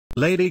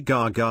Lady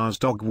Gaga's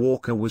dog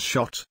Walker was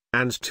shot,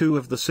 and two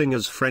of the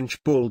singer's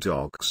French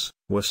Bulldogs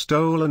were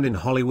stolen in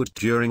Hollywood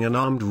during an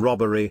armed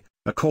robbery,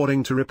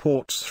 according to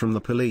reports from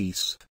the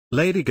police.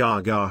 Lady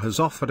Gaga has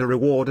offered a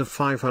reward of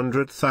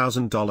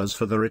 $500,000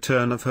 for the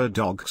return of her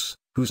dogs,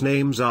 whose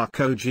names are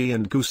Koji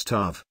and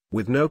Gustav,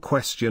 with no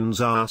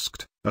questions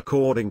asked,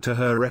 according to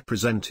her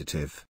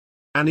representative.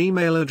 An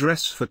email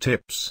address for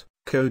tips,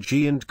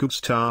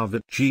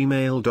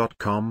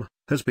 kojiandgustav@gmail.com,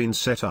 has been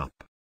set up.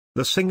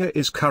 The singer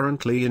is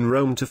currently in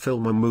Rome to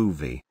film a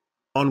movie.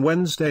 On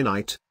Wednesday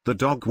night, the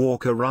dog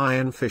walker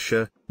Ryan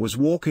Fischer was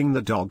walking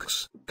the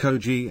dogs,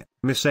 Koji,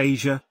 Miss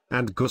Asia,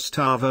 and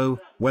Gustavo,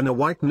 when a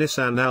white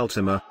Nissan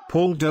Altima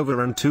pulled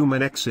over and two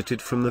men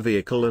exited from the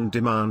vehicle and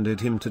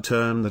demanded him to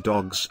turn the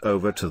dogs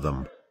over to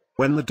them.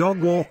 When the dog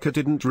walker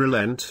didn't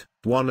relent,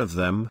 one of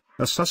them,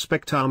 a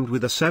suspect armed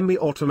with a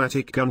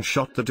semi-automatic gun,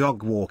 shot the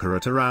dog walker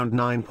at around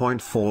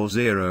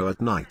 9:40 at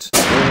night.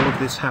 All of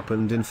this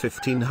happened in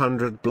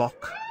 1500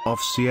 block of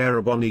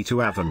Sierra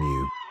Bonito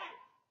Avenue.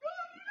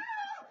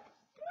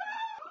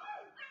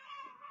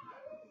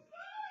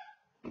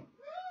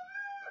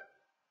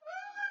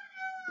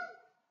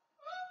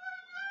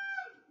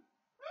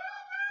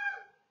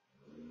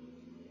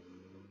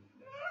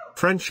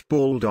 French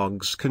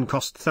Bulldogs can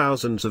cost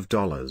thousands of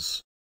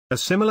dollars. A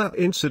similar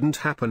incident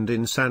happened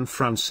in San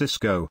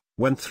Francisco,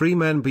 when three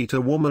men beat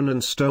a woman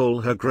and stole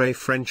her gray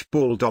French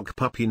Bulldog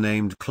puppy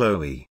named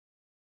Chloe.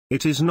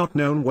 It is not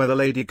known whether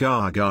Lady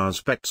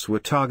Gaga's pets were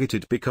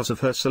targeted because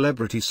of her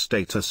celebrity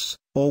status,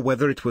 or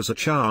whether it was a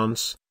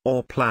chance,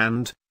 or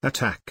planned,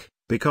 attack,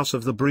 because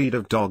of the breed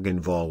of dog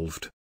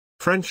involved.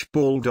 French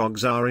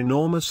Bulldogs are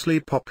enormously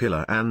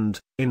popular and,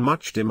 in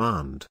much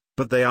demand,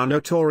 but they are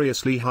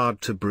notoriously hard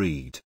to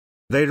breed.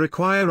 They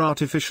require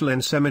artificial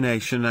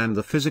insemination, and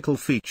the physical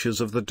features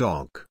of the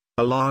dog,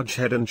 a large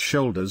head and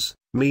shoulders,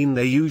 mean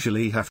they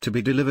usually have to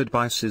be delivered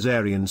by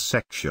cesarean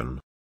section.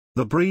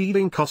 The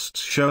breeding costs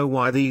show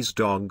why these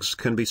dogs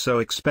can be so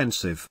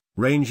expensive,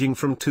 ranging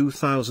from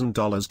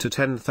 $2,000 to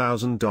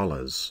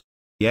 $10,000.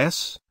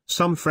 Yes,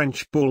 some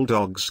French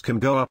Bulldogs can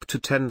go up to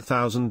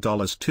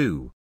 $10,000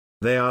 too.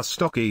 They are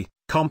stocky,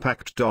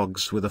 compact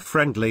dogs with a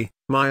friendly,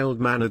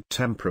 mild-mannered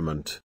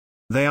temperament.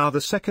 They are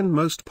the second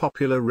most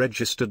popular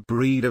registered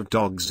breed of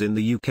dogs in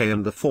the UK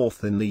and the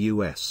fourth in the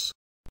US.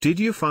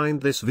 Did you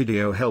find this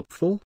video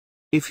helpful?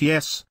 If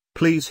yes,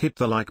 please hit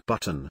the like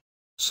button.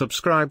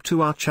 Subscribe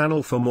to our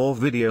channel for more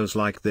videos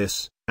like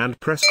this,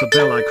 and press the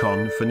bell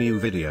icon for new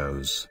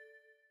videos.